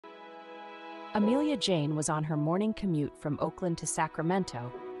Amelia Jane was on her morning commute from Oakland to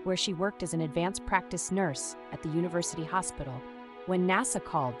Sacramento, where she worked as an advanced practice nurse at the University Hospital, when NASA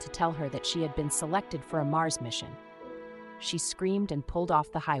called to tell her that she had been selected for a Mars mission. She screamed and pulled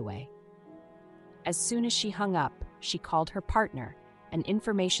off the highway. As soon as she hung up, she called her partner, an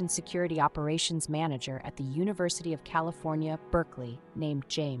information security operations manager at the University of California, Berkeley, named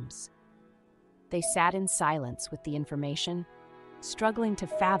James. They sat in silence with the information, struggling to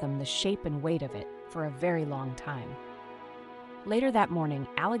fathom the shape and weight of it for a very long time. Later that morning,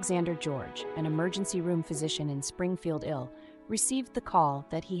 Alexander George, an emergency room physician in Springfield, Ill, received the call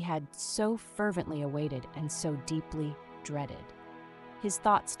that he had so fervently awaited and so deeply dreaded. His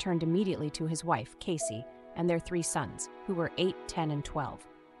thoughts turned immediately to his wife, Casey, and their 3 sons, who were 8, 10, and 12.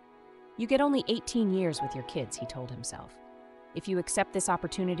 "You get only 18 years with your kids," he told himself. "If you accept this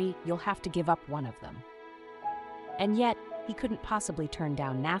opportunity, you'll have to give up one of them." And yet, he couldn't possibly turn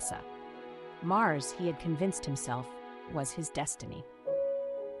down NASA. Mars, he had convinced himself, was his destiny.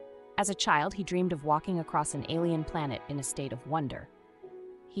 As a child, he dreamed of walking across an alien planet in a state of wonder.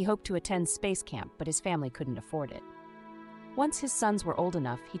 He hoped to attend space camp, but his family couldn't afford it. Once his sons were old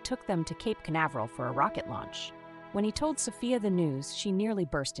enough, he took them to Cape Canaveral for a rocket launch. When he told Sophia the news, she nearly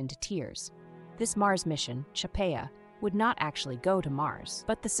burst into tears. This Mars mission, Chapea, would not actually go to Mars,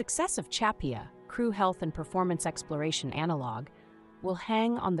 but the success of Chapea, Crew Health and Performance Exploration Analog, will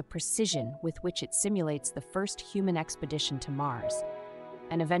hang on the precision with which it simulates the first human expedition to Mars,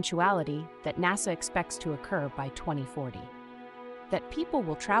 an eventuality that NASA expects to occur by 2040. That people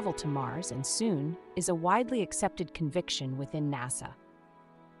will travel to Mars, and soon, is a widely accepted conviction within NASA.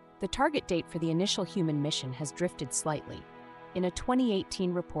 The target date for the initial human mission has drifted slightly. In a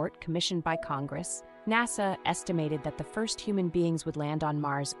 2018 report commissioned by Congress, NASA estimated that the first human beings would land on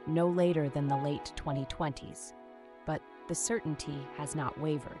Mars no later than the late 2020s. But the certainty has not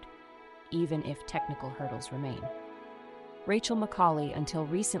wavered, even if technical hurdles remain. Rachel McCauley, until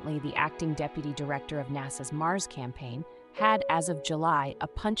recently the acting deputy director of NASA's Mars campaign, had, as of July, a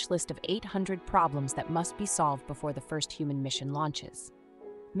punch list of 800 problems that must be solved before the first human mission launches.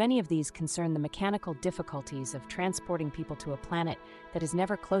 Many of these concern the mechanical difficulties of transporting people to a planet that is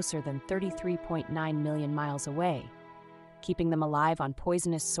never closer than 33.9 million miles away, keeping them alive on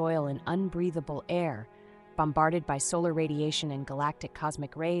poisonous soil and unbreathable air, bombarded by solar radiation and galactic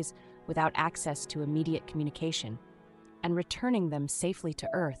cosmic rays without access to immediate communication, and returning them safely to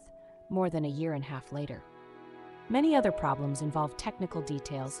Earth more than a year and a half later. Many other problems involve technical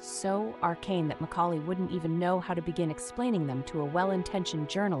details so arcane that Macaulay wouldn't even know how to begin explaining them to a well-intentioned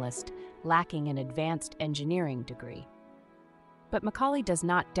journalist lacking an advanced engineering degree. But Macaulay does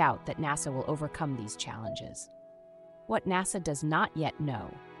not doubt that NASA will overcome these challenges. What NASA does not yet know,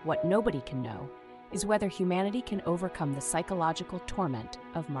 what nobody can know, is whether humanity can overcome the psychological torment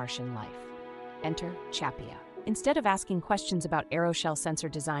of Martian life. Enter Chapea. Instead of asking questions about aeroshell sensor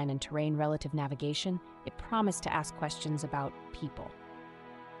design and terrain relative navigation, it promised to ask questions about people.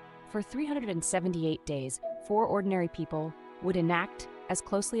 For 378 days, 4 ordinary people would enact, as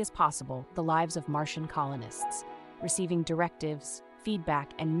closely as possible, the lives of Martian colonists, receiving directives, feedback,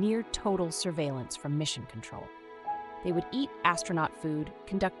 and near-total surveillance from mission control. They would eat astronaut food,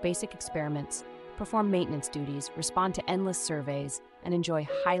 conduct basic experiments, perform maintenance duties, respond to endless surveys, and enjoy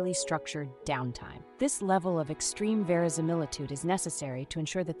highly structured downtime. This level of extreme verisimilitude is necessary to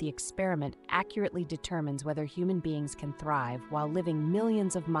ensure that the experiment accurately determines whether human beings can thrive while living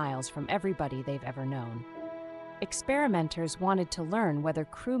millions of miles from everybody they've ever known. Experimenters wanted to learn whether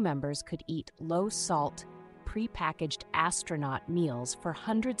crew members could eat low-salt, pre-packaged astronaut meals for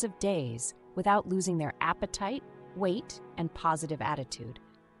hundreds of days without losing their appetite, weight, and positive attitude.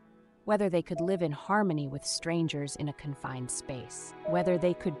 Whether they could live in harmony with strangers in a confined space, whether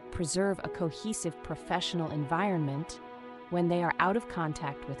they could preserve a cohesive professional environment when they are out of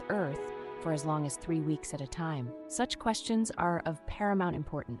contact with Earth for as long as 3 weeks at a time. Such questions are of paramount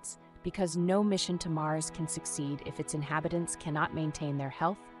importance because no mission to Mars can succeed if its inhabitants cannot maintain their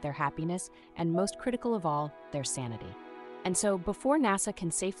health, their happiness, and most critical of all, their sanity. And so, before NASA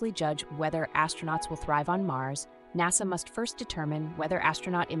can safely judge whether astronauts will thrive on Mars, NASA must first determine whether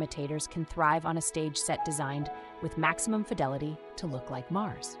astronaut imitators can thrive on a stage set designed with maximum fidelity to look like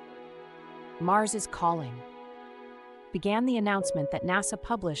Mars. Mars is calling, began the announcement that NASA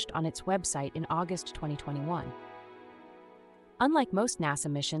published on its website in August 2021. Unlike most NASA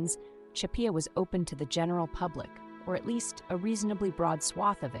missions, Chapea was open to the general public, or at least a reasonably broad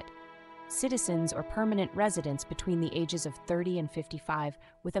swath of it, citizens or permanent residents between the ages of 30 and 55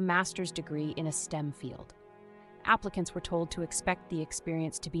 with a master's degree in a STEM field. Applicants were told to expect the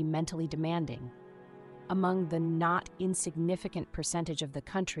experience to be mentally demanding. Among the not insignificant percentage of the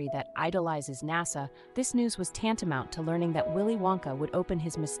country that idolizes NASA, this news was tantamount to learning that Willy Wonka would open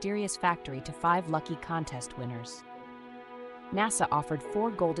his mysterious factory to 5 lucky contest winners. NASA offered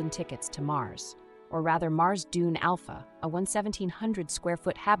 4 golden tickets to Mars, or rather Mars Dune Alpha, a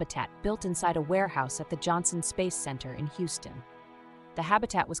 1,700-square-foot habitat built inside a warehouse at the Johnson Space Center in Houston. The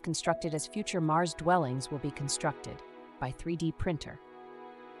habitat was constructed as future Mars dwellings will be constructed by 3D printer.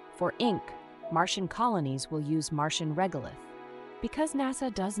 For ink, Martian colonies will use Martian regolith. Because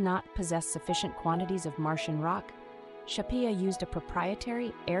NASA does not possess sufficient quantities of Martian rock, Shapia used a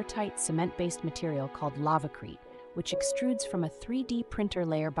proprietary, airtight cement-based material called lavacrete, which extrudes from a 3D printer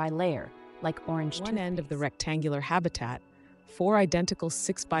layer by layer, like orange toothpaste. One end of the rectangular habitat, 4 identical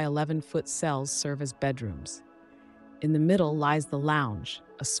 6 by 11-foot cells serve as bedrooms. In the middle lies the lounge,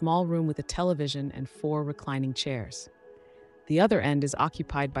 a small room with a television and 4 reclining chairs. The other end is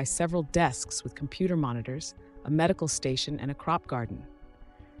occupied by several desks with computer monitors, a medical station, and a crop garden.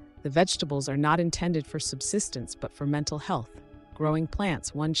 The vegetables are not intended for subsistence but for mental health. Growing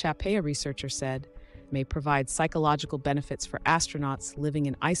plants, one Chapea researcher said, may provide psychological benefits for astronauts living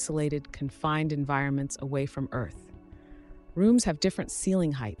in isolated, confined environments away from Earth. Rooms have different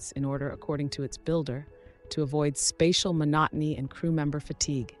ceiling heights in order, according to its builder, to avoid spatial monotony and crew member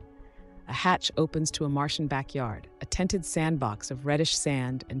fatigue. A hatch opens to a Martian backyard, a tented sandbox of reddish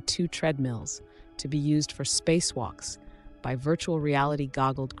sand and 2 treadmills to be used for spacewalks by virtual reality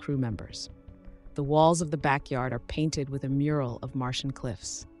goggled crew members. The walls of the backyard are painted with a mural of Martian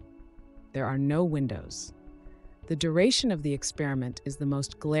cliffs. There are no windows. The duration of the experiment is the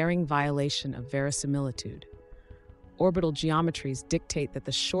most glaring violation of verisimilitude. Orbital geometries dictate that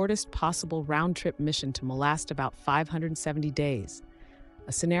the shortest possible round-trip mission will last about 570 days,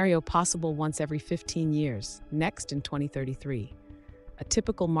 a scenario possible once every 15 years, next in 2033. A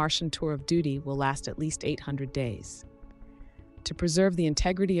typical Martian tour of duty will last at least 800 days. To preserve the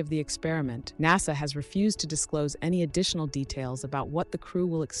integrity of the experiment, NASA has refused to disclose any additional details about what the crew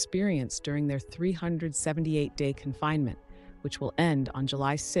will experience during their 378-day confinement, which will end on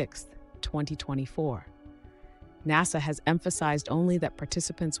July 6, 2024. NASA has emphasized only that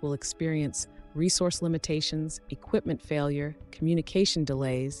participants will experience resource limitations, equipment failure, communication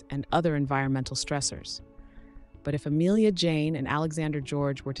delays, and other environmental stressors. But if Amelia Jane and Alexander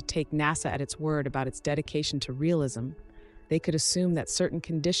George were to take NASA at its word about its dedication to realism, they could assume that certain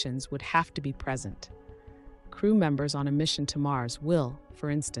conditions would have to be present. Crew members on a mission to Mars will, for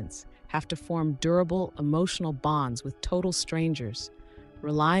instance, have to form durable, emotional bonds with total strangers,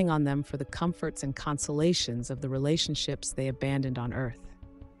 relying on them for the comforts and consolations of the relationships they abandoned on Earth.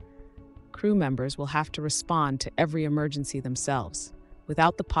 Crew members will have to respond to every emergency themselves,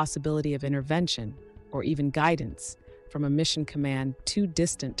 without the possibility of intervention or even guidance from a mission command too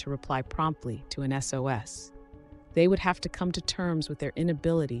distant to reply promptly to an SOS. They would have to come to terms with their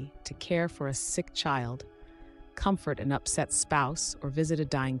inability to care for a sick child, comfort an upset spouse, or visit a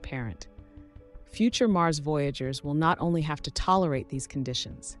dying parent. Future Mars voyagers will not only have to tolerate these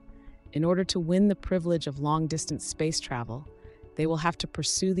conditions. In order to win the privilege of long-distance space travel, they will have to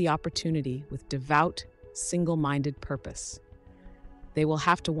pursue the opportunity with devout, single-minded purpose. They will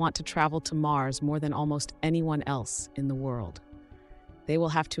have to want to travel to Mars more than almost anyone else in the world. They will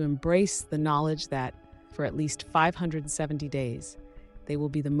have to embrace the knowledge that, for at least 570 days, they will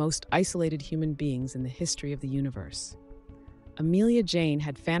be the most isolated human beings in the history of the universe. Amelia Jane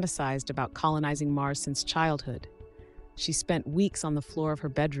had fantasized about colonizing Mars since childhood. She spent weeks on the floor of her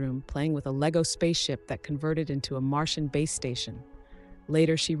bedroom playing with a Lego spaceship that converted into a Martian base station.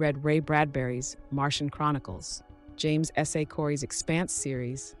 Later, she read Ray Bradbury's Martian Chronicles, James S. A. Corey's Expanse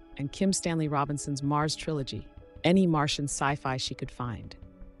series, and Kim Stanley Robinson's Mars trilogy, any Martian sci-fi she could find.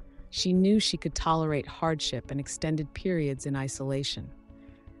 She knew she could tolerate hardship and extended periods in isolation.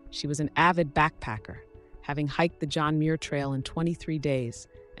 She was an avid backpacker, having hiked the John Muir Trail in 23 days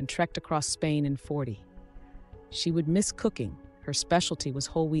and trekked across Spain in 40. She would miss cooking. Her specialty was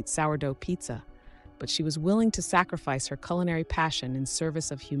whole wheat sourdough pizza, but she was willing to sacrifice her culinary passion in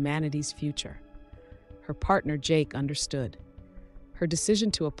service of humanity's future. Her partner, Jake, understood. Her decision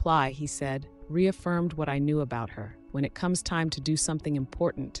to apply, he said, reaffirmed what I knew about her. When it comes time to do something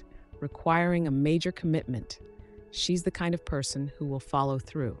important, requiring a major commitment, she's the kind of person who will follow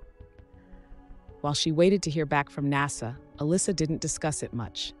through. While she waited to hear back from NASA, Alyssa didn't discuss it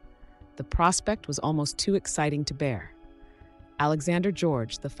much. The prospect was almost too exciting to bear. Alexander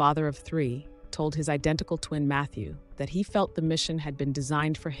George, the father of 3, told his identical twin Matthew that he felt the mission had been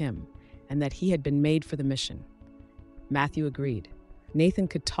designed for him and that he had been made for the mission. Matthew agreed. Nathan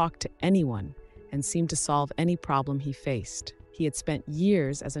could talk to anyone and seemed to solve any problem he faced. He had spent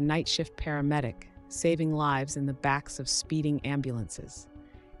years as a night shift paramedic, saving lives in the backs of speeding ambulances.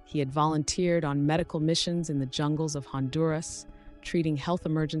 He had volunteered on medical missions in the jungles of Honduras, treating health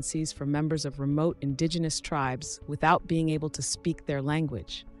emergencies for members of remote indigenous tribes without being able to speak their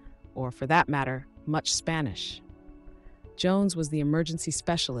language, or for that matter, much Spanish. Jones was the emergency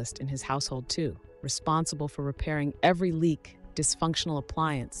specialist in his household too, responsible for repairing every leak, dysfunctional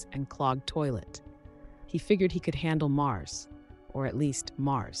appliance, and clogged toilet. He figured he could handle Mars, or at least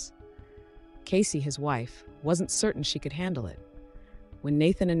Mars. Casey, his wife, wasn't certain she could handle it. When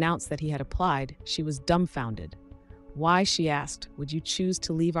Nathan announced that he had applied, she was dumbfounded. Why, she asked, would you choose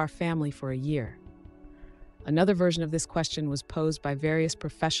to leave our family for a year? Another version of this question was posed by various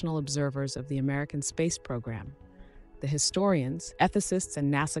professional observers of the American space program. The historians, ethicists,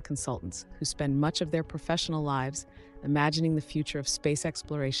 and NASA consultants who spend much of their professional lives imagining the future of space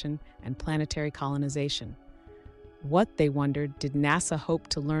exploration and planetary colonization. What, they wondered, did NASA hope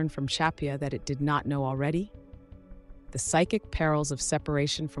to learn from Chapia that it did not know already? The psychic perils of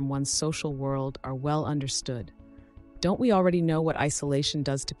separation from one's social world are well understood. Don't we already know what isolation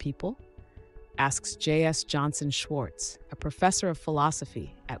does to people? Asks J.S. Johnson Schwartz, a professor of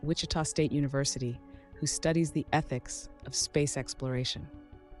philosophy at Wichita State University who studies the ethics of space exploration.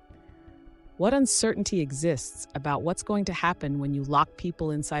 What uncertainty exists about what's going to happen when you lock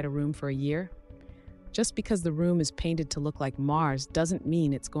people inside a room for a year? Just because the room is painted to look like Mars doesn't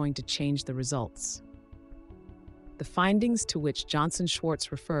mean it's going to change the results. The findings to which Johnson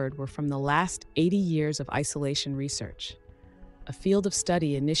Schwartz referred were from the last 80 years of isolation research, a field of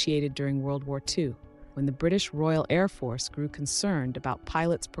study initiated during World War II, when the British Royal Air Force grew concerned about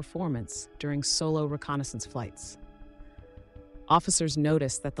pilots' performance during solo reconnaissance flights. Officers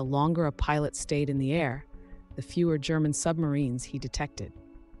noticed that the longer a pilot stayed in the air, the fewer German submarines he detected.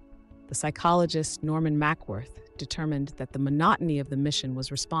 The psychologist Norman Mackworth determined that the monotony of the mission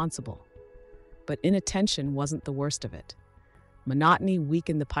was responsible. But inattention wasn't the worst of it. Monotony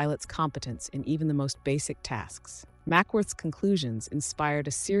weakened the pilot's competence in even the most basic tasks. Mackworth's conclusions inspired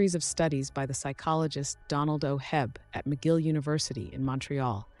a series of studies by the psychologist Donald O. Hebb at McGill University in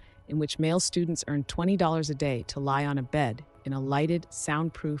Montreal, in which male students earned $20 a day to lie on a bed in a lighted,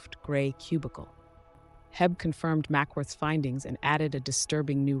 soundproofed gray cubicle. Hebb confirmed Mackworth's findings and added a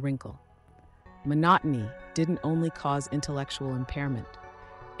disturbing new wrinkle. Monotony didn't only cause intellectual impairment.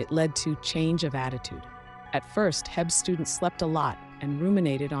 It led to change of attitude. At first, Hebb's students slept a lot and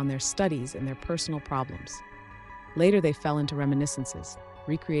ruminated on their studies and their personal problems. Later, they fell into reminiscences,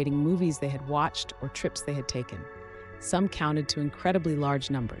 recreating movies they had watched or trips they had taken. Some counted to incredibly large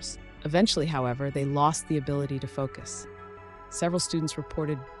numbers. Eventually, however, they lost the ability to focus. Several students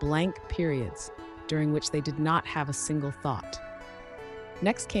reported blank periods during which they did not have a single thought.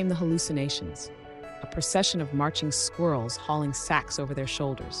 Next came the hallucinations, a procession of marching squirrels hauling sacks over their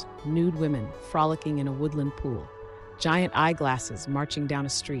shoulders, nude women frolicking in a woodland pool, giant eyeglasses marching down a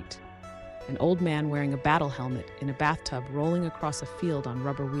street, an old man wearing a battle helmet in a bathtub rolling across a field on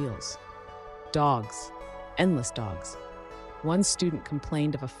rubber wheels. Dogs, endless dogs. One student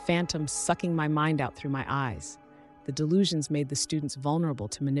complained of a phantom sucking my mind out through my eyes. The delusions made the students vulnerable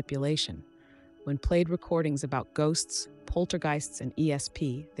to manipulation. When played recordings about ghosts, poltergeists, and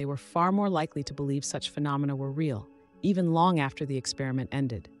ESP, they were far more likely to believe such phenomena were real, even long after the experiment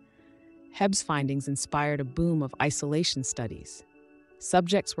ended. Hebb's findings inspired a boom of isolation studies.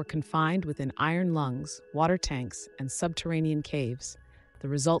 Subjects were confined within iron lungs, water tanks, and subterranean caves. The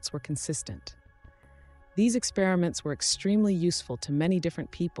results were consistent. These experiments were extremely useful to many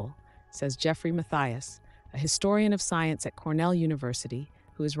different people, says Jeffrey Mathias, a historian of science at Cornell University,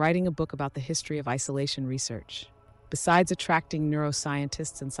 who is writing a book about the history of isolation research. Besides attracting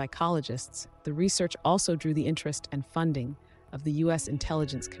neuroscientists and psychologists, the research also drew the interest and funding of the U.S.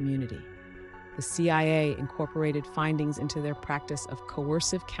 intelligence community. The CIA incorporated findings into their practice of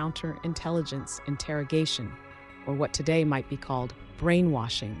coercive counterintelligence interrogation, or what today might be called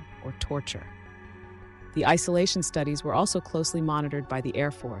brainwashing or torture. The isolation studies were also closely monitored by the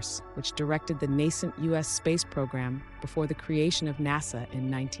Air Force, which directed the nascent U.S. space program before the creation of NASA in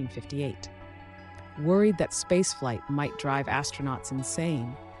 1958. Worried that spaceflight might drive astronauts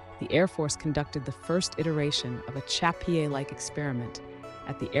insane, the Air Force conducted the first iteration of a Chapier-like experiment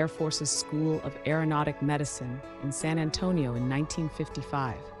at the Air Force's School of Aeronautic Medicine in San Antonio in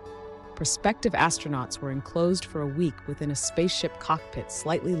 1955. Prospective astronauts were enclosed for a week within a spaceship cockpit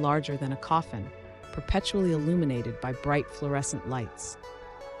slightly larger than a coffin, perpetually illuminated by bright fluorescent lights.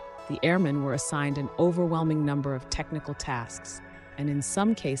 The airmen were assigned an overwhelming number of technical tasks, and in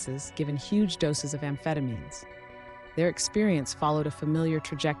some cases given huge doses of amphetamines. Their experience followed a familiar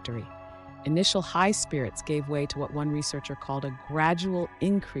trajectory. Initial high spirits gave way to what one researcher called a gradual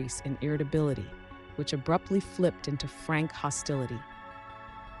increase in irritability, which abruptly flipped into frank hostility.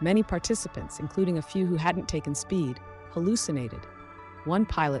 Many participants, including a few who hadn't taken speed, hallucinated. One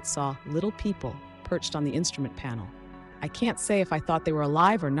pilot saw little people perched on the instrument panel. "I can't say if I thought they were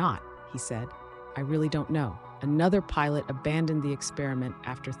alive or not," he said. "I really don't know." Another pilot abandoned the experiment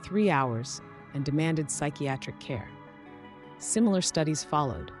after 3 hours and demanded psychiatric care. Similar studies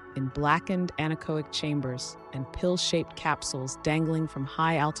followed, in blackened anechoic chambers and pill-shaped capsules dangling from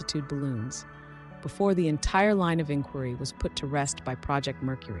high-altitude balloons, before the entire line of inquiry was put to rest by Project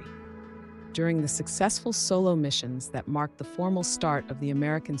Mercury. During the successful solo missions that marked the formal start of the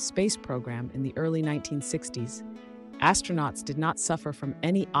American space program in the early 1960s, astronauts did not suffer from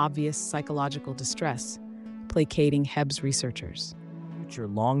any obvious psychological distress, placating Hebb's researchers. Future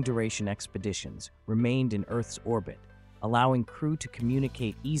long-duration expeditions remained in Earth's orbit, allowing crew to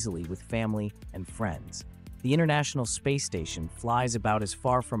communicate easily with family and friends. The International Space Station flies about as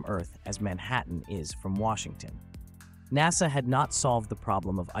far from Earth as Manhattan is from Washington. NASA had not solved the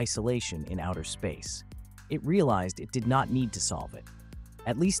problem of isolation in outer space. It realized it did not need to solve it,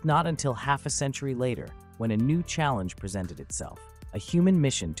 at least not until half a century later, when a new challenge presented itself: a human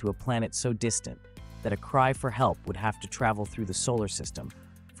mission to a planet so distant that a cry for help would have to travel through the solar system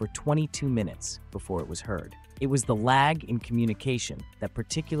for 22 minutes before it was heard. It was the lag in communication that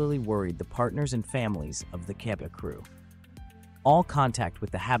particularly worried the partners and families of the Kepler crew. All contact with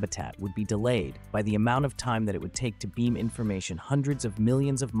the habitat would be delayed by the amount of time that it would take to beam information hundreds of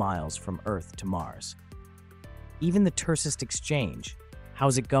millions of miles from Earth to Mars. Even the tersest exchange,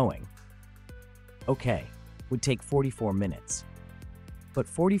 "How's it going?" "Okay," would take 44 minutes. But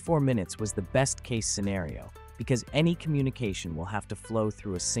 44 minutes was the best-case scenario, because any communication will have to flow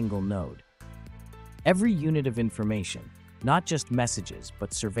through a single node. Every unit of information, not just messages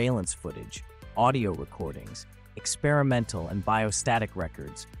but surveillance footage, audio recordings, experimental and biostatic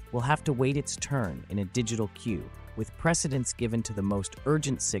records, will have to wait its turn in a digital queue, with precedence given to the most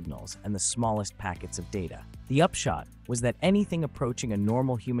urgent signals and the smallest packets of data. The upshot was that anything approaching a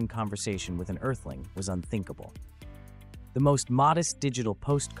normal human conversation with an Earthling was unthinkable. The most modest digital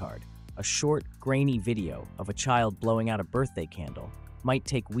postcard, a short, grainy video of a child blowing out a birthday candle, might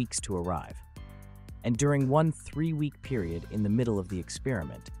take weeks to arrive. And during one 3-week period in the middle of the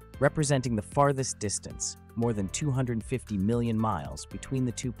experiment, representing the farthest distance, more than 250 million miles between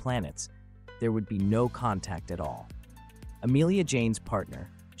the two planets, there would be no contact at all. Amelia Jane's partner,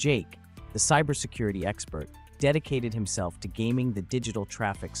 Jake, the cybersecurity expert, dedicated himself to gaming the digital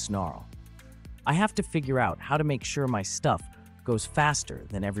traffic snarl. "I have to figure out how to make sure my stuff goes faster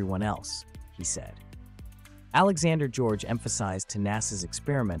than everyone else," he said. Alexander George emphasized to NASA's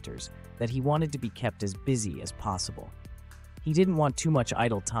experimenters that he wanted to be kept as busy as possible. He didn't want too much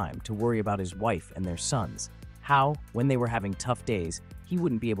idle time to worry about his wife and their sons, how, when they were having tough days, he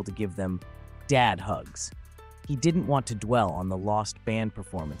wouldn't be able to give them dad hugs. He didn't want to dwell on the lost band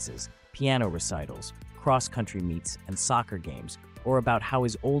performances, piano recitals, cross-country meets, and soccer games, or about how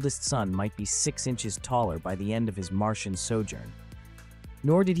his oldest son might be 6 inches taller by the end of his Martian sojourn.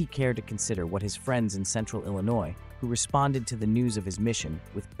 Nor did he care to consider what his friends in central Illinois, who responded to the news of his mission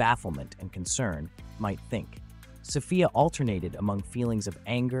with bafflement and concern, might think. Sophia alternated among feelings of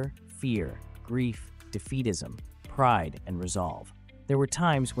anger, fear, grief, defeatism, pride, and resolve. There were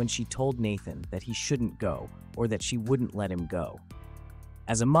times when she told Nathan that he shouldn't go, or that she wouldn't let him go.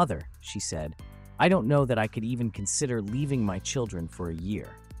 "As a mother," she said, "I don't know that I could even consider leaving my children for a year."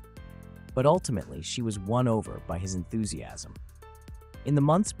 But ultimately, she was won over by his enthusiasm. In the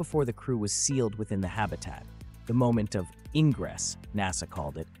months before the crew was sealed within the habitat, the moment of ingress, NASA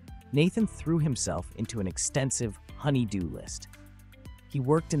called it, Nathan threw himself into an extensive honey-do list. He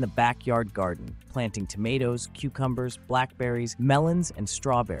worked in the backyard garden, planting tomatoes, cucumbers, blackberries, melons, and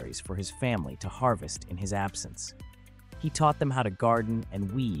strawberries for his family to harvest in his absence. He taught them how to garden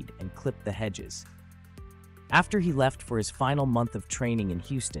and weed and clip the hedges. After he left for his final month of training in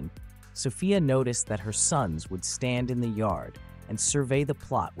Houston, Sophia noticed that her sons would stand in the yard and survey the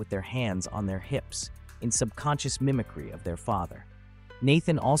plot with their hands on their hips, in subconscious mimicry of their father.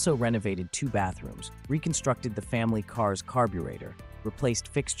 Nathan also renovated 2 bathrooms, reconstructed the family car's carburetor, replaced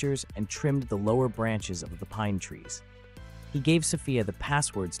fixtures, and trimmed the lower branches of the pine trees. He gave Sophia the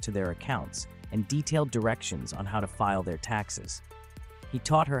passwords to their accounts and detailed directions on how to file their taxes. He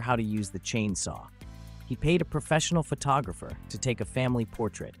taught her how to use the chainsaw. He paid a professional photographer to take a family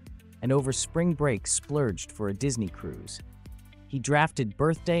portrait, and over spring break splurged for a Disney cruise. He drafted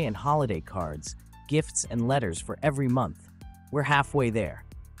birthday and holiday cards, gifts, and letters for every month. We're halfway there.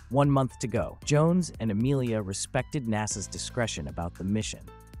 1 month to go. Jones and Amelia respected NASA's discretion about the mission.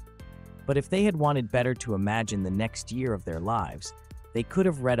 But if they had wanted better to imagine the next year of their lives, They could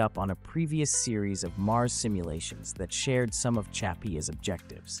have read up on a previous series of Mars simulations that shared some of CHAPIA's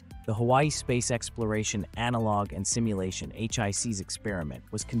objectives. The Hawaii Space Exploration Analog and Simulation (HIC's) experiment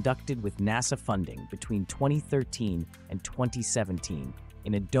was conducted with NASA funding between 2013 and 2017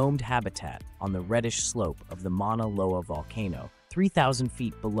 in a domed habitat on the reddish slope of the Mauna Loa volcano, 3,000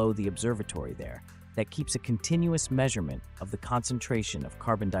 feet below the observatory there, that keeps a continuous measurement of the concentration of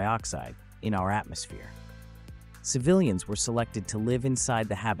carbon dioxide in our atmosphere. Civilians were selected to live inside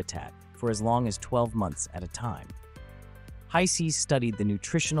the habitat for as long as 12 months at a time. HIC's studied the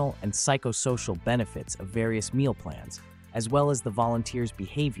nutritional and psychosocial benefits of various meal plans, as well as the volunteers'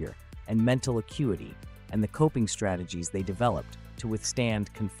 behavior and mental acuity and the coping strategies they developed to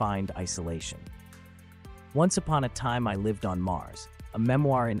withstand confined isolation. Once Upon a Time I Lived on Mars, a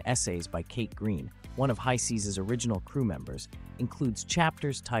memoir in essays by Kate Green, one of HIC's original crew members, includes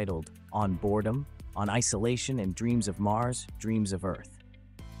chapters titled On Boredom, On Isolation and Dreams of Mars, Dreams of Earth.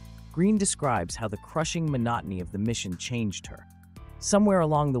 Green describes how the crushing monotony of the mission changed her. Somewhere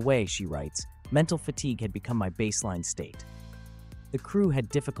along the way, she writes, mental fatigue had become my baseline state. The crew had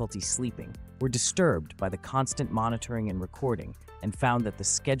difficulty sleeping, were disturbed by the constant monitoring and recording, and found that the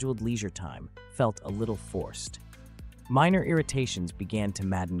scheduled leisure time felt a little forced. Minor irritations began to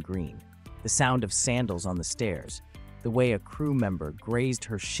madden Green. The sound of sandals on the stairs, the way a crew member grazed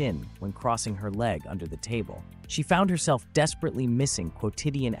her shin when crossing her leg under the table. She found herself desperately missing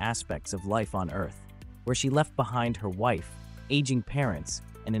quotidian aspects of life on Earth, where she left behind her wife, aging parents,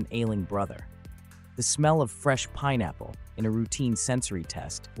 and an ailing brother. The smell of fresh pineapple in a routine sensory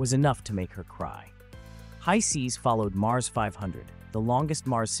test was enough to make her cry. HIC's followed Mars 500, the longest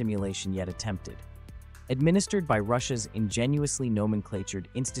Mars simulation yet attempted. Administered by Russia's ingeniously nomenclatured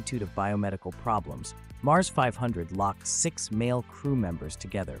Institute of Biomedical Problems, Mars 500 locked 6 male crew members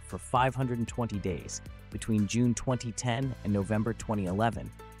together for 520 days between June 2010 and November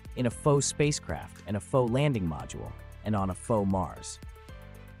 2011 in a faux spacecraft and a faux landing module and on a faux Mars.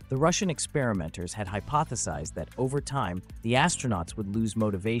 The Russian experimenters had hypothesized that over time, the astronauts would lose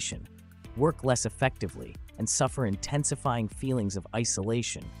motivation, work less effectively, and suffer intensifying feelings of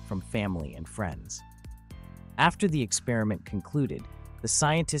isolation from family and friends. After the experiment concluded, the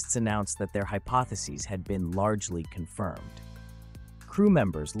scientists announced that their hypotheses had been largely confirmed. Crew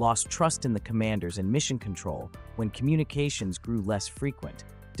members lost trust in the commanders and mission control when communications grew less frequent,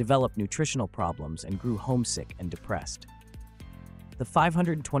 developed nutritional problems, and grew homesick and depressed. The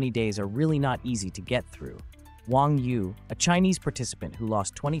 520 days are really not easy to get through. Wang Yu, a Chinese participant who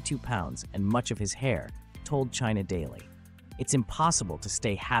lost 22 pounds and much of his hair, told China Daily, "It's impossible to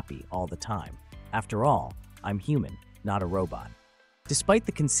stay happy all the time. After all, I'm human, not a robot." Despite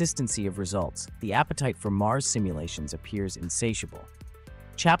the consistency of results, the appetite for Mars simulations appears insatiable.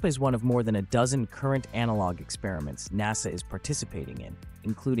 CHAPA is one of more than a dozen current analog experiments NASA is participating in,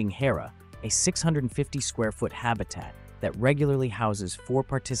 including Hera, a 650-square-foot habitat that regularly houses 4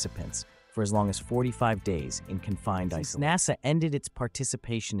 participants for as long as 45 days in confined isolation. Since NASA ended its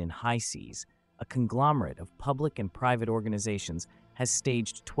participation in HIC's, a conglomerate of public and private organizations has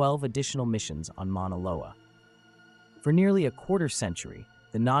staged 12 additional missions on Mauna Loa. For nearly a quarter-century,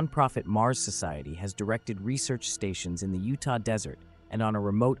 the nonprofit Mars Society has directed research stations in the Utah desert and on a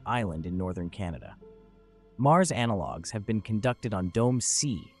remote island in northern Canada. Mars analogs have been conducted on Dome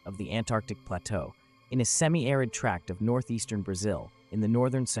C of the Antarctic Plateau, in a semi-arid tract of northeastern Brazil, in the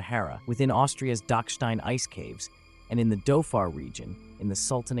northern Sahara, within Austria's Dachstein ice caves, and in the Dhofar region in the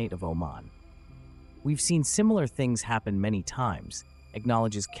Sultanate of Oman. "We've seen similar things happen many times,"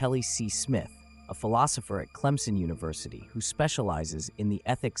 acknowledges Kelly C. Smith, a philosopher at Clemson University who specializes in the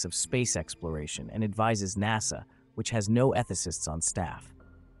ethics of space exploration and advises NASA, which has no ethicists on staff.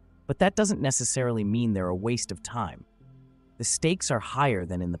 But that doesn't necessarily mean they're a waste of time. The stakes are higher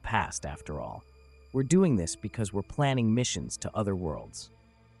than in the past, after all. We're doing this because we're planning missions to other worlds.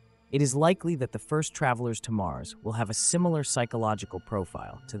 It is likely that the first travelers to Mars will have a similar psychological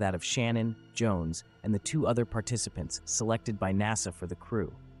profile to that of Shannon, Jones, and the 2 other participants selected by NASA for the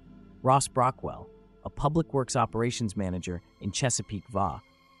crew. Ross Brockwell, a public works operations manager in Chesapeake, VA,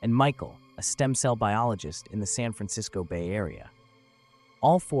 and Michael, a stem cell biologist in the San Francisco Bay Area.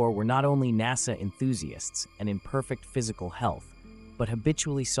 All 4 were not only NASA enthusiasts and in perfect physical health, but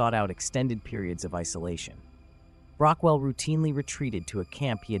habitually sought out extended periods of isolation. Brockwell routinely retreated to a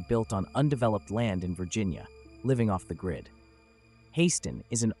camp he had built on undeveloped land in Virginia, living off the grid. Haston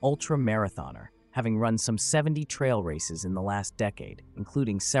is an ultra-marathoner, having run some 70 trail races in the last decade,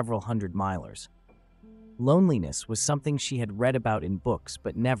 including several hundred-milers. Loneliness was something she had read about in books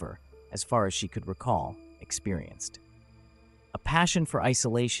but never, as far as she could recall, experienced. A passion for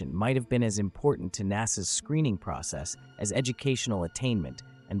isolation might have been as important to NASA's screening process as educational attainment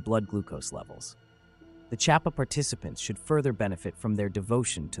and blood glucose levels. The CHAPA participants should further benefit from their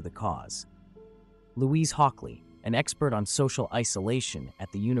devotion to the cause. Louise Hockley, an expert on social isolation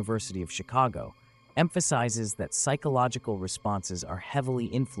at the University of Chicago, emphasizes that psychological responses are heavily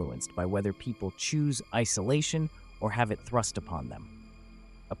influenced by whether people choose isolation or have it thrust upon them.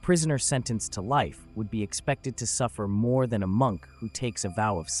 A prisoner sentenced to life would be expected to suffer more than a monk who takes a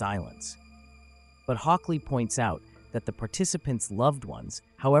vow of silence. But Hockley points out that the participants' loved ones,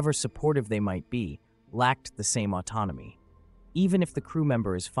 however supportive they might be, lacked the same autonomy. Even if the crew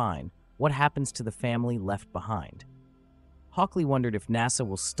member is fine, what happens to the family left behind? Hockley wondered if NASA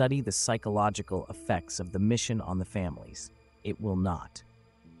will study the psychological effects of the mission on the families. It will not.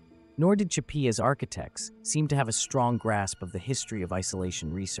 Nor did Chapia's architects seem to have a strong grasp of the history of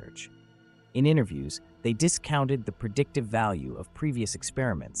isolation research. In interviews, they discounted the predictive value of previous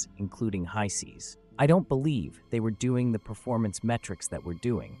experiments, including HI-SEAS. "I don't believe they were doing the performance metrics that we're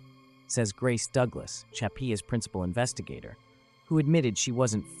doing," says Grace Douglas, Chapia's principal investigator, who admitted she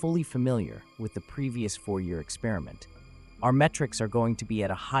wasn't fully familiar with the previous 4-year experiment. "Our metrics are going to be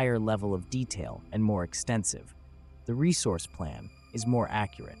at a higher level of detail and more extensive. The resource plan is more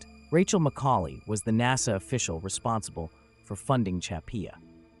accurate." Rachel McCauley was the NASA official responsible for funding Chapia.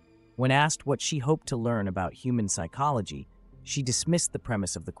 When asked what she hoped to learn about human psychology, she dismissed the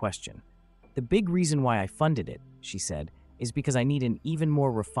premise of the question. "The big reason why I funded it," she said, "is because I need an even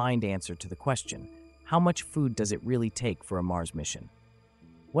more refined answer to the question, how much food does it really take for a Mars mission?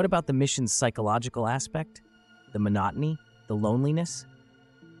 What about the mission's psychological aspect? The monotony? The loneliness?"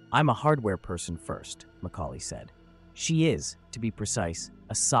 "I'm a hardware person first," McCauley said. She is, to be precise,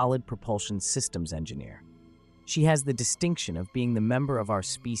 a solid propulsion systems engineer. She has the distinction of being the member of our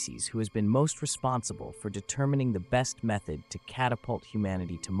species who has been most responsible for determining the best method to catapult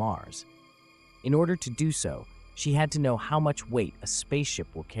humanity to Mars. In order to do so, she had to know how much weight a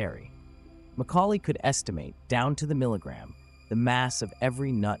spaceship will carry. McCauley could estimate, down to the milligram, the mass of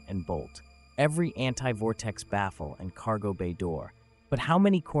every nut and bolt, every anti-vortex baffle and cargo bay door. But how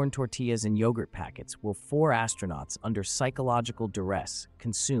many corn tortillas and yogurt packets will 4 astronauts under psychological duress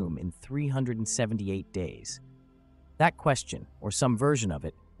consume in 378 days? That question, or some version of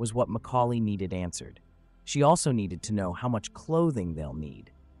it, was what McCauley needed answered. She also needed to know how much clothing they'll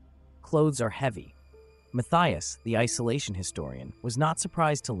need. Clothes are heavy. Matthias, the isolation historian, was not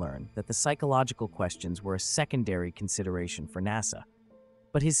surprised to learn that the psychological questions were a secondary consideration for NASA.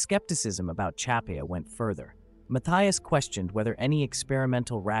 But his skepticism about Chapea went further. Matthias questioned whether any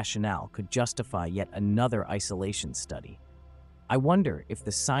experimental rationale could justify yet another isolation study. "I wonder if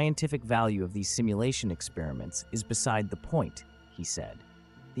the scientific value of these simulation experiments is beside the point," he said.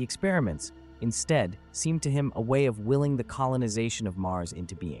 The experiments, instead, seemed to him a way of willing the colonization of Mars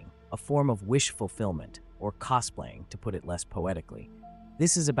into being, a form of wish fulfillment, or cosplaying, to put it less poetically.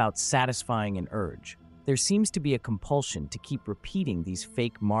 This is about satisfying an urge. There seems to be a compulsion to keep repeating these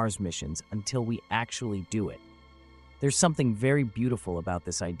fake Mars missions until we actually do it. There's something very beautiful about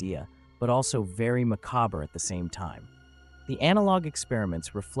this idea, but also very macabre at the same time. The analog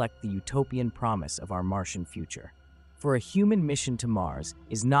experiments reflect the utopian promise of our Martian future. For a human mission to Mars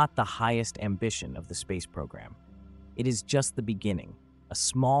is not the highest ambition of the space program. It is just the beginning, a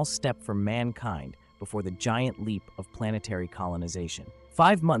small step for mankind before the giant leap of planetary colonization.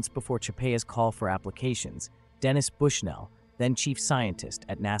 5 months before Chapea's call for applications, Dennis Bushnell, then chief scientist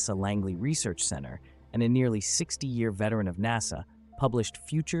at NASA Langley Research Center, and a nearly 60-year veteran of NASA, published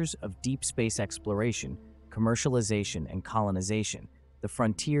Futures of Deep Space Exploration, Commercialization, and Colonization, The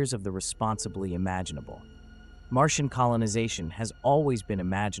Frontiers of the Responsibly Imaginable. Martian colonization has always been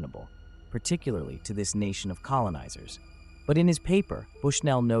imaginable, particularly to this nation of colonizers. But in his paper,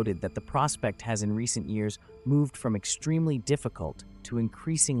 Bushnell noted that the prospect has in recent years moved from extremely difficult to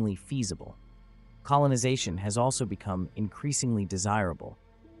increasingly feasible. Colonization has also become increasingly desirable,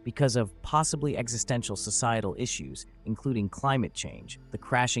 because of possibly existential societal issues, including climate change, the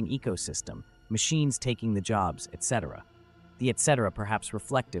crashing ecosystem, machines taking the jobs, etc. The etc. perhaps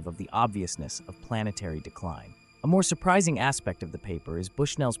reflective of the obviousness of planetary decline. A more surprising aspect of the paper is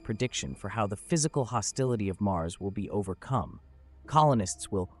Bushnell's prediction for how the physical hostility of Mars will be overcome.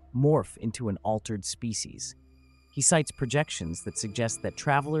 Colonists will morph into an altered species. He cites projections that suggest that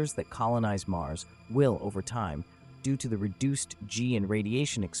travelers that colonize Mars will, over time, due to the reduced G and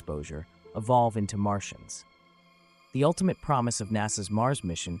radiation exposure, evolve into Martians. The ultimate promise of NASA's Mars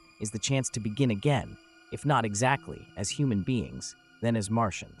mission is the chance to begin again, if not exactly as human beings, then as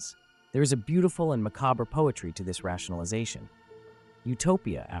Martians. There is a beautiful and macabre poetry to this rationalization.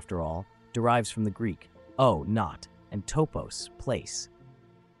 Utopia, after all, derives from the Greek, "oh, not," and topos, place.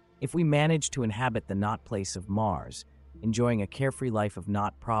 If we manage to inhabit the not place of Mars, enjoying a carefree life of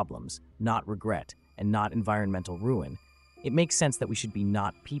not problems, not regret, and not environmental ruin, it makes sense that we should be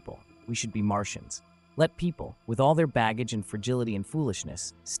not people. We should be Martians. Let people, with all their baggage and fragility and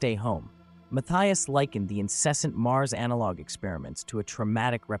foolishness, stay home. Matthias likened the incessant Mars analog experiments to a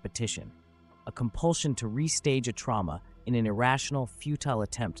traumatic repetition, a compulsion to restage a trauma in an irrational, futile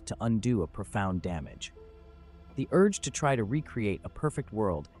attempt to undo a profound damage. The urge to try to recreate a perfect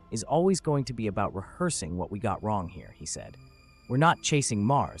world is always going to be about rehearsing what we got wrong here, he said. We're not chasing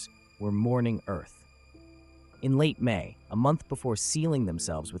Mars, we're mourning Earth. In late May, a month before sealing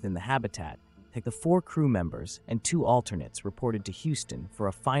themselves within the habitat, the 4 crew members and 2 alternates reported to Houston for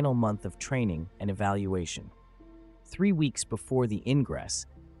a final month of training and evaluation. 3 weeks before the ingress,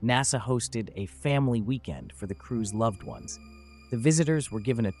 NASA hosted a family weekend for the crew's loved ones. The visitors were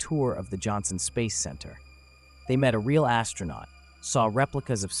given a tour of the Johnson Space Center. They met a real astronaut, saw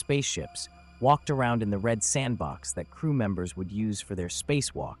replicas of spaceships, walked around in the red sandbox that crew members would use for their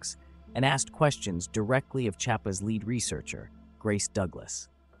spacewalks, and asked questions directly of CHAPA's lead researcher, Grace Douglas.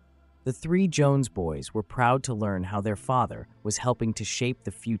 The 3 Jones boys were proud to learn how their father was helping to shape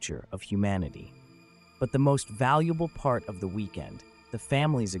the future of humanity. But the most valuable part of the weekend, the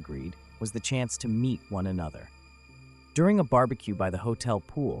families agreed, was the chance to meet one another. During a barbecue by the hotel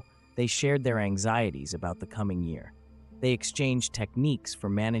pool, they shared their anxieties about the coming year. They exchanged techniques for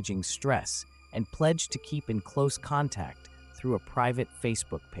managing stress and pledged to keep in close contact through a private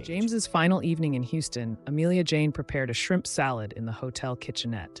Facebook page. James's final evening in Houston, Amelia Jane prepared a shrimp salad in the hotel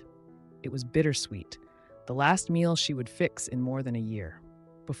kitchenette. It was bittersweet, the last meal she would fix in more than a year.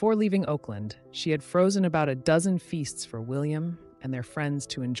 Before leaving Oakland, she had frozen about a dozen feasts for William and their friends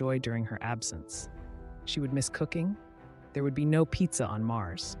to enjoy during her absence. She would miss cooking. There would be no pizza on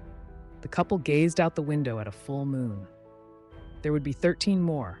Mars. The couple gazed out the window at a full moon. There would be 13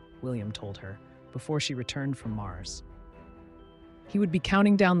 more, William told her, before she returned from Mars. He would be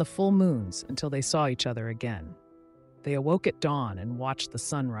counting down the full moons until they saw each other again. They awoke at dawn and watched the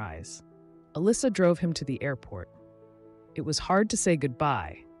sun rise. Alyssa drove him to the airport. It was hard to say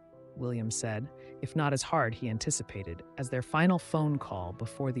goodbye, William said, if not as hard he anticipated, as their final phone call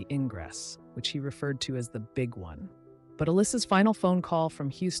before the ingress, which he referred to as the big one. But Alyssa's final phone call from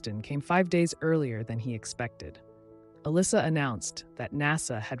Houston came 5 days earlier than he expected. Alyssa announced that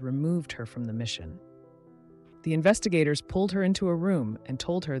NASA had removed her from the mission. The investigators pulled her into a room and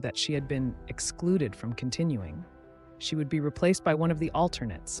told her that she had been excluded from continuing. She would be replaced by one of the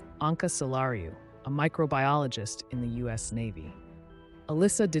alternates, Anka Solariu, a microbiologist in the U.S. Navy.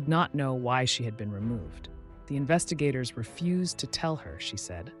 Alyssa did not know why she had been removed. The investigators refused to tell her, she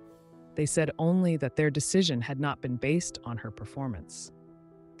said. They said only that their decision had not been based on her performance.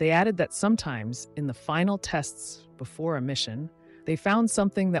 They added that sometimes, in the final tests before a mission, they found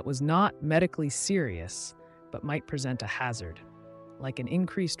something that was not medically serious, but might present a hazard, like an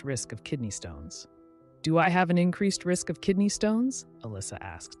increased risk of kidney stones. Do I have an increased risk of kidney stones? Alyssa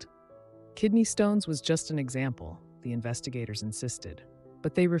asked. Kidney stones was just an example, the investigators insisted,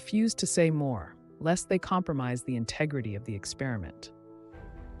 but they refused to say more, lest they compromise the integrity of the experiment.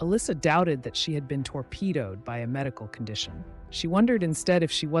 Alyssa doubted that she had been torpedoed by a medical condition. She wondered instead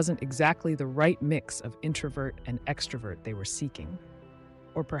if she wasn't exactly the right mix of introvert and extrovert they were seeking.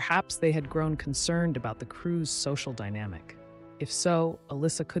 Or perhaps they had grown concerned about the crew's social dynamic. If so,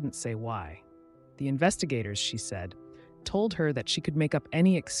 Alyssa couldn't say why. The investigators, she said, told her that she could make up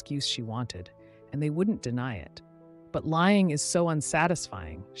any excuse she wanted, and they wouldn't deny it. But lying is so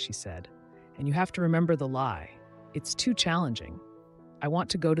unsatisfying, she said, and you have to remember the lie. It's too challenging. I want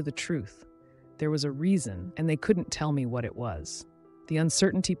to go to the truth. There was a reason, and they couldn't tell me what it was. The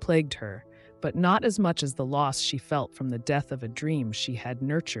uncertainty plagued her, but not as much as the loss she felt from the death of a dream she had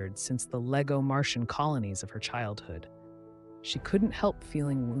nurtured since the Lego Martian colonies of her childhood. She couldn't help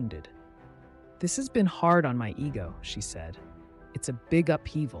feeling wounded. This has been hard on my ego, she said. It's a big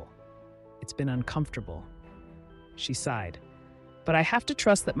upheaval. It's been uncomfortable. She sighed. But I have to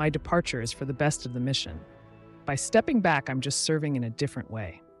trust that my departure is for the best of the mission. By stepping back, I'm just serving in a different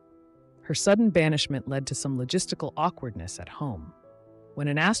way. Her sudden banishment led to some logistical awkwardness at home. When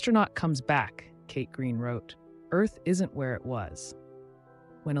an astronaut comes back, Kate Green wrote, Earth isn't where it was.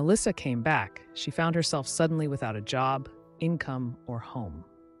 When Alyssa came back, she found herself suddenly without a job, income, or home.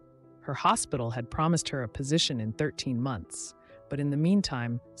 Her hospital had promised her a position in 13 months, but in the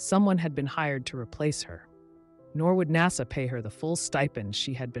meantime, someone had been hired to replace her. Nor would NASA pay her the full stipend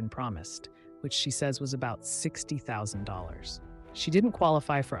she had been promised, which she says was about $60,000. She didn't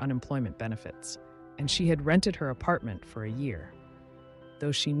qualify for unemployment benefits, and she had rented her apartment for a year.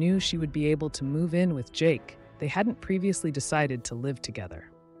 Though she knew she would be able to move in with Jake, They hadn't previously decided to live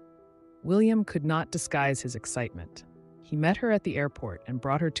together. William could not disguise his excitement. He met her at the airport and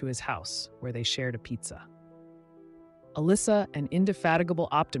brought her to his house, where they shared a pizza. Alyssa, an indefatigable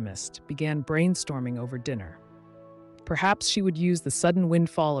optimist, began brainstorming over dinner. Perhaps she would use the sudden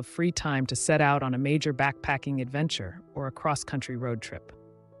windfall of free time to set out on a major backpacking adventure or a cross-country road trip.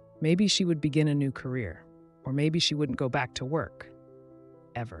 Maybe she would begin a new career, or maybe she wouldn't go back to work.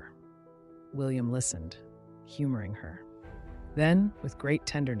 Ever. William listened, humoring her. Then, with great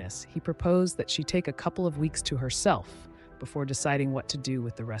tenderness, he proposed that she take a couple of weeks to herself before deciding what to do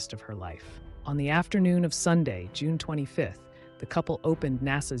with the rest of her life. On the afternoon of Sunday, June 25th, the couple opened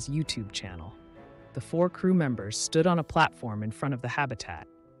NASA's YouTube channel. The 4 crew members stood on a platform in front of the habitat.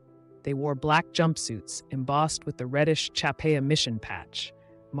 They wore black jumpsuits embossed with the reddish Chapea mission patch,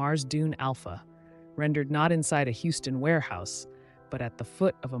 Mars Dune Alpha, rendered not inside a Houston warehouse, but at the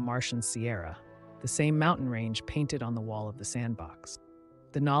foot of a Martian Sierra, the same mountain range painted on the wall of the sandbox.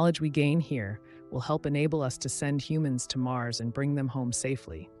 The knowledge we gain here will help enable us to send humans to Mars and bring them home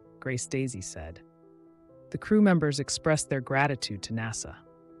safely, Grace Daisy said. The crew members expressed their gratitude to NASA.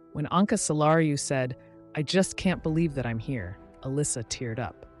 When Anka Solariu said, "I just can't believe that I'm here," Alyssa teared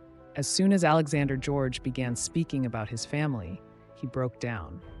up. As soon as Alexander George began speaking about his family, he broke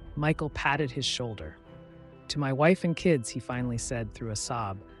down. Michael patted his shoulder. "To my wife and kids," he finally said through a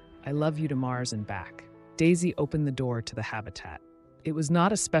sob, "I love you to Mars and back." Daisy opened the door to the habitat. It was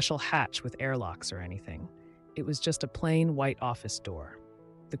not a special hatch with airlocks or anything. It was just a plain white office door.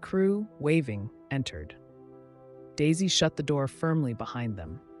 The crew, waving, entered. Daisy shut the door firmly behind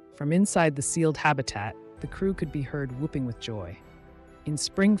them. From inside the sealed habitat, the crew could be heard whooping with joy. In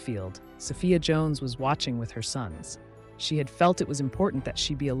Springfield, Sophia Jones was watching with her sons. She had felt it was important that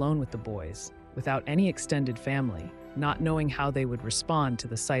she be alone with the boys, without any extended family, not knowing how they would respond to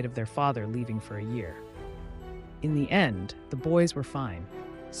the sight of their father leaving for a year. In the end, the boys were fine.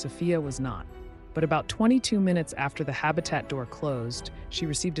 Sophia was not. But about 22 minutes after the habitat door closed, she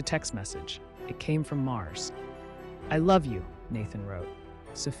received a text message. It came from Mars. "I love you," Nathan wrote.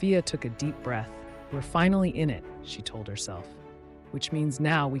 Sophia took a deep breath. "We're finally in it," she told herself, which means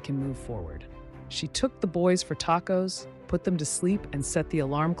now we can move forward. She took the boys for tacos, put them to sleep, and set the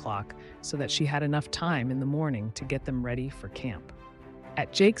alarm clock so that she had enough time in the morning to get them ready for camp.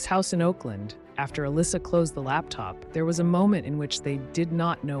 At Jake's house in Oakland, after Alyssa closed the laptop, there was a moment in which they did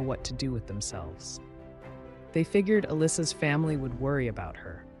not know what to do with themselves. They figured Alyssa's family would worry about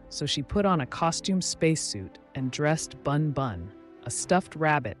her, so she put on a costume spacesuit and dressed Bun Bun, a stuffed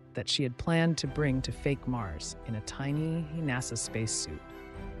rabbit that she had planned to bring to fake Mars in a tiny NASA spacesuit.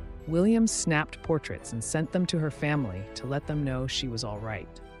 William snapped portraits and sent them to her family to let them know she was all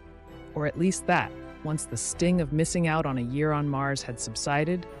right. Or at least that, once the sting of missing out on a year on Mars had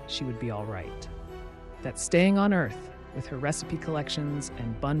subsided, she would be all right. That staying on Earth, with her recipe collections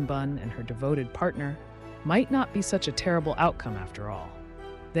and Bun Bun and her devoted partner, might not be such a terrible outcome after all.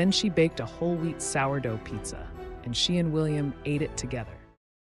 Then she baked a whole wheat sourdough pizza, and she and William ate it together.